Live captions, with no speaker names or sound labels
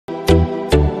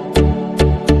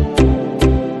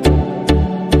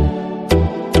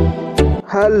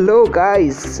Hello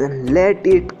guys, let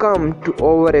it come to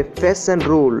over a fashion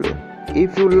rule.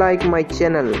 If you like my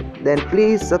channel, then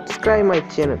please subscribe my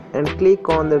channel and click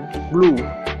on the blue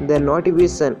the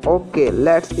notification. Okay,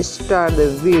 let's start the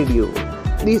video.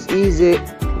 This is a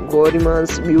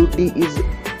Gorillaz beauty is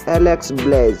Alex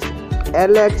Blair.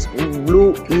 Alex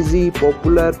Blue is a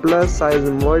popular plus size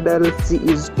model. She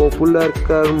is popular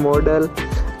curve model.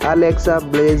 Alexa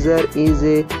Blazer is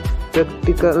a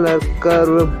practical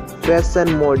curve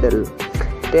fashion model.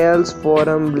 Tales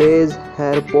forum Blaze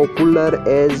her popular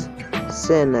as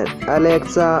Senner.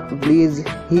 Alexa Blaze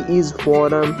he is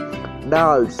from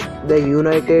Dallas, the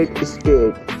United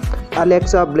States.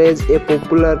 Alexa Blaze a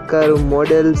popular curve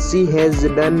model. She has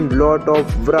done lot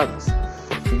of works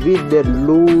with the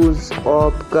loose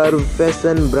of curve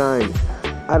fashion brand.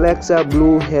 Alexa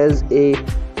Blue has a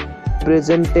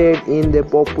presented in the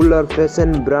popular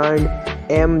fashion brand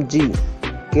MG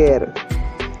Care.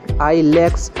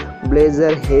 Alex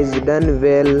Blazer has done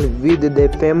well with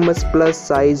the famous plus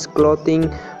size clothing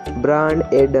brand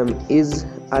Adam. Is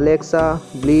Alexa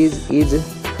Blaze is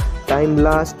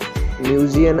timeless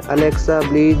musician. Alexa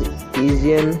Blaze is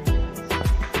an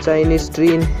Chinese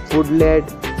street foodlet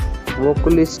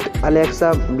vocalist.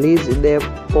 Alexa Blaze the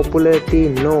popularity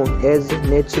known as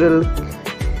natural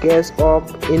case of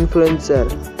influencer.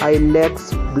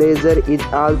 Alex Blazer is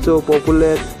also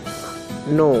popular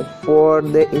known for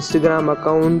the Instagram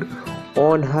account.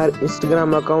 On her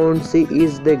Instagram account, she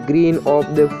is the green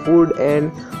of the food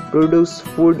and produce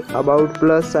food about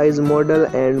plus size model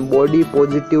and body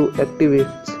positive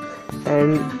activists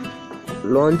and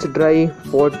launch dry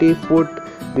 40 foot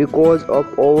because of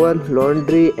over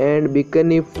laundry and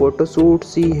bikini photo shoot.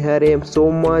 She has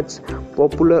so much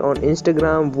popular on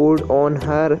Instagram wood. On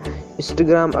her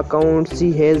Instagram account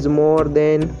she has more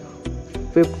than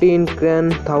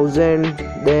 15,000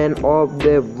 than of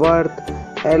the worth.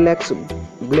 Alex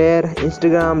Blair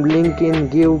Instagram link in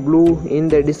give blue in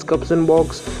the description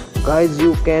box. Guys,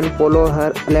 you can follow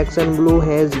her. Alexa Blue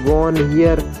has gone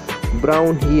here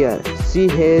brown here. She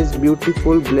has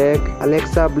beautiful black.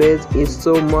 Alexa Blaze is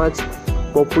so much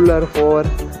popular for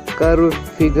curve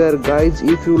figure. Guys,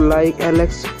 if you like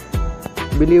Alex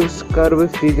Blaze's curve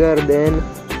figure, then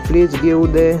please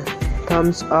give the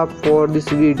thumbs up for this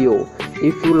video.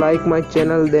 If you like my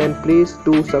channel, then please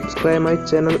do subscribe my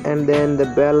channel and then the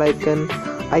bell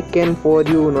icon for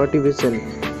you notification.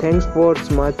 Thanks for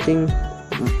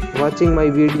watching my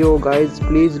video. Guys,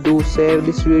 please do share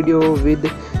this video with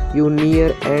you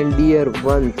near and dear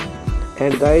ones,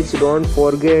 and guys, don't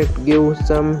forget give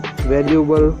some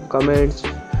valuable comments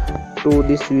to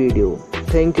this video.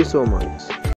 Thank you so much.